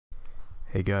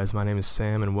Hey guys, my name is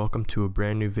Sam and welcome to a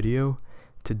brand new video.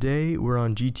 Today we're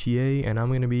on GTA and I'm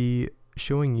going to be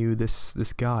showing you this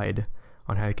guide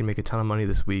on how you can make a ton of money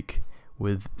this week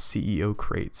with CEO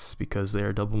crates because they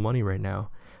are double money right now.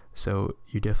 So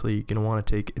you're definitely going to want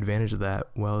to take advantage of that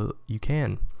while you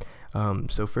can.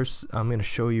 So first I'm going to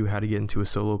show you how to get into a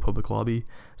solo public lobby.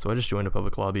 So I just joined a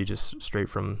public lobby just straight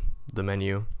from the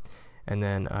menu, and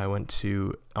then I went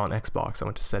to, on Xbox, I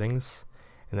went to settings,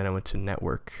 and then I went to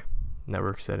network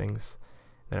settings.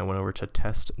 Then I went over to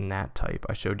test NAT type.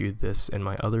 I showed you this in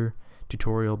my other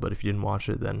tutorial, but if you didn't watch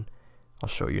it, then I'll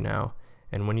show you now.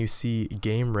 And when you see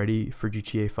game ready for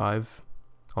GTA 5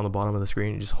 on the bottom of the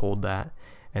screen, you just hold that,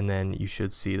 and then you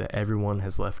should see that everyone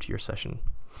has left your session.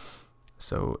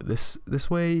 So this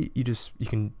way you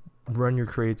can run your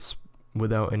crates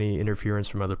without any interference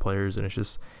from other players, and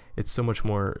it's so much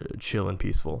more chill and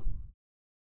peaceful.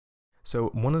 So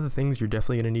one of the things you're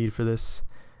definitely going to need for this,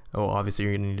 obviously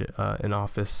you're going to need an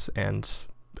office, and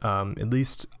at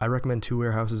least I recommend 2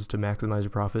 warehouses to maximize your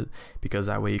profit, because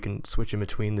that way you can switch in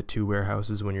between the 2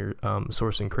 warehouses when you're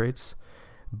sourcing crates.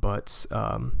 But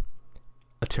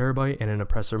a Terabyte and an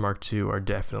Oppressor Mark II are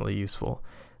definitely useful.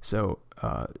 So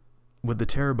with the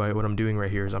Terabyte, what I'm doing right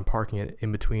here is I'm parking it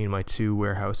in between my 2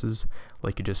 warehouses,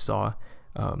 like you just saw.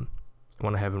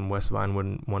 One I have in West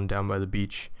Vinewood, one down by the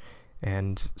beach.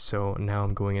 And so now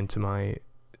I'm going into my,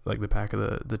 like, the pack of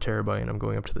the Terabyte, and I'm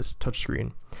going up to this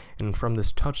touchscreen. And from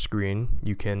this touchscreen,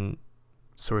 you can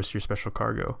source your special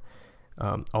cargo.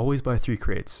 Always buy 3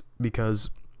 crates,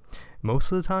 because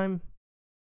most of the time,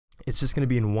 it's just going to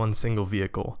be in one single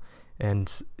vehicle.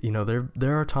 And, you know,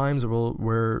 there are times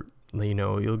where you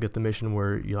know, you'll get the mission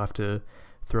where you'll have to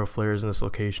throw flares in this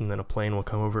location, then a plane will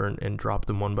come over and drop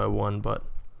them one by one, but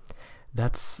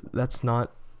that's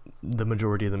not the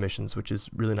majority of the missions, which is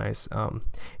really nice.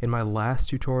 In my last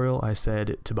tutorial, I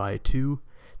said to buy two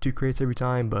crates every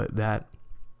time, but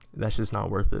that's just not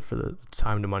worth it for the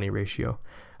time to money ratio.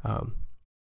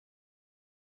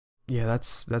 Yeah,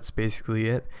 that's basically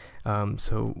it.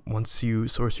 So once you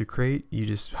source your crate, you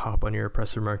just hop on your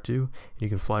Oppressor Mark II, and you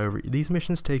can fly over. These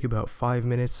missions take about 5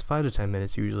 to 10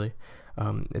 minutes usually.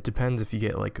 It depends if you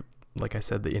get, like I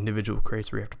said, the individual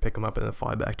crates where you have to pick them up and then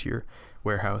fly back to your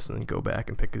warehouse and then go back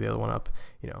and pick the other one up.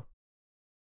 You know,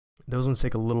 those ones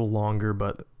take a little longer,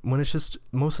 but when it's just,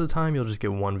 most of the time you'll just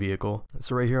get one vehicle.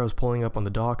 So right here I was pulling up on the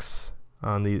docks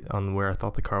on where I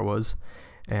thought the car was,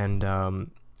 and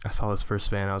I saw this first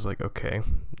van. I was like, okay,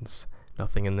 there's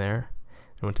nothing in there.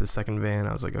 I went to the second van.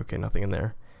 I was like, okay, nothing in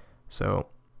there. So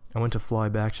I went to fly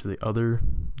back to the other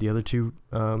 2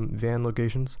 van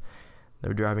locations. They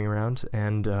were driving around,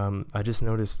 and I just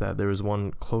noticed that there was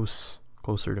one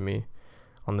closer to me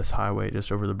on this highway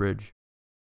just over the bridge.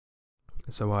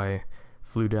 So I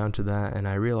flew down to that, and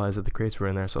I realized that the crates were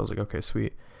in there. So I was like, okay,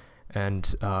 sweet.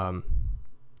 And I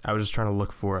was just trying to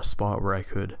look for a spot where I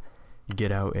could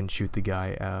get out and shoot the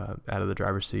guy out of the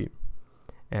driver's seat.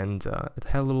 And it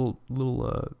had a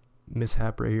little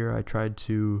mishap right here. I tried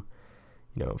to,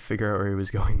 you know, figure out where he was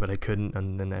going, but I couldn't,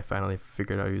 and then I finally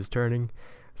figured out he was turning.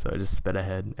 So I just sped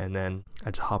ahead, and then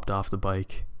I just hopped off the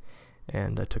bike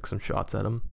and I took some shots at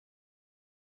him.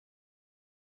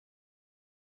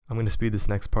 I'm going to speed this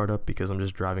next part up because I'm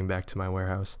just driving back to my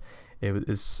warehouse. It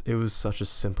was such a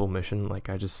simple mission. Like,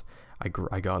 I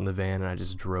got in the van and I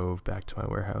just drove back to my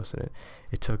warehouse, and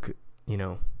it took, you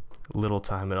know, little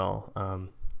time at all.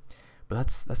 But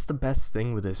that's the best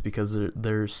thing with this, because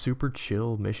they're super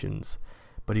chill missions.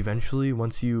 But eventually,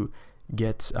 once you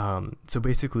get so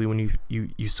basically when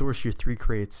you source your 3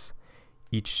 crates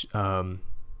each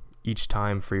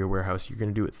time for your warehouse, you're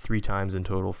going to do it 3 times in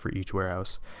total for each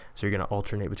warehouse. So you're going to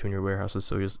alternate between your warehouses.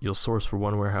 So you'll source for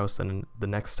one warehouse, then the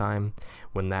next time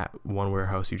when that one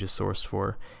warehouse you just sourced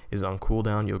for is on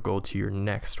cooldown, you'll go to your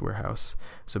next warehouse.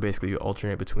 So basically you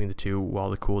alternate between the 2 while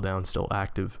the cooldown's still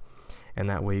active, and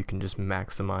that way you can just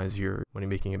maximize your money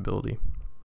making ability.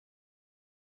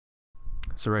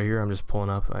 So right here I'm just pulling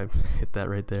up. I hit that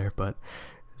right there, but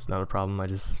it's not a problem. I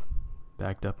just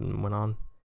backed up and went on.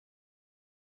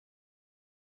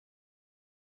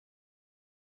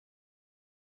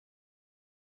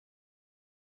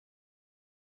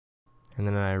 And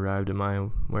then I arrived at my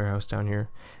warehouse down here.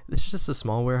 This is just a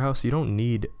small warehouse. You don't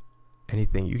need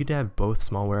anything. You could have both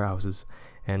small warehouses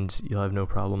and you'll have no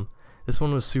problem. This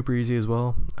one was super easy as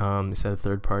well. It said a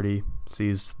third party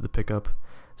seized the pickup.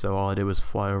 So all I did was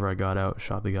fly over. I got out,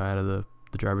 shot the guy out of the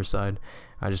driver's side.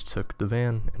 I just took the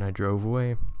van and I drove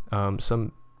away.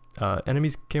 Some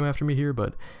enemies came after me here,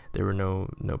 but there were no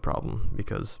problem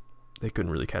because they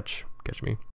couldn't really catch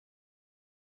me.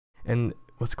 And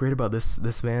what's great about this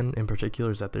van in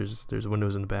particular is that there's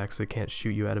windows in the back, so it can't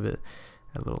shoot you out of it.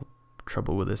 I had a little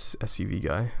trouble with this SUV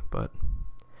guy, but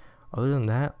other than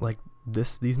that, like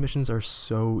these missions are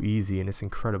so easy and it's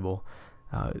incredible.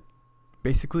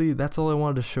 Basically, that's all I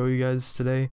wanted to show you guys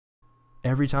today.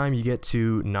 Every time you get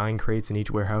to 9 crates in each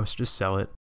warehouse, just sell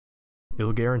it.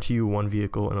 It'll guarantee you 1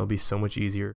 vehicle and it'll be so much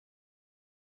easier.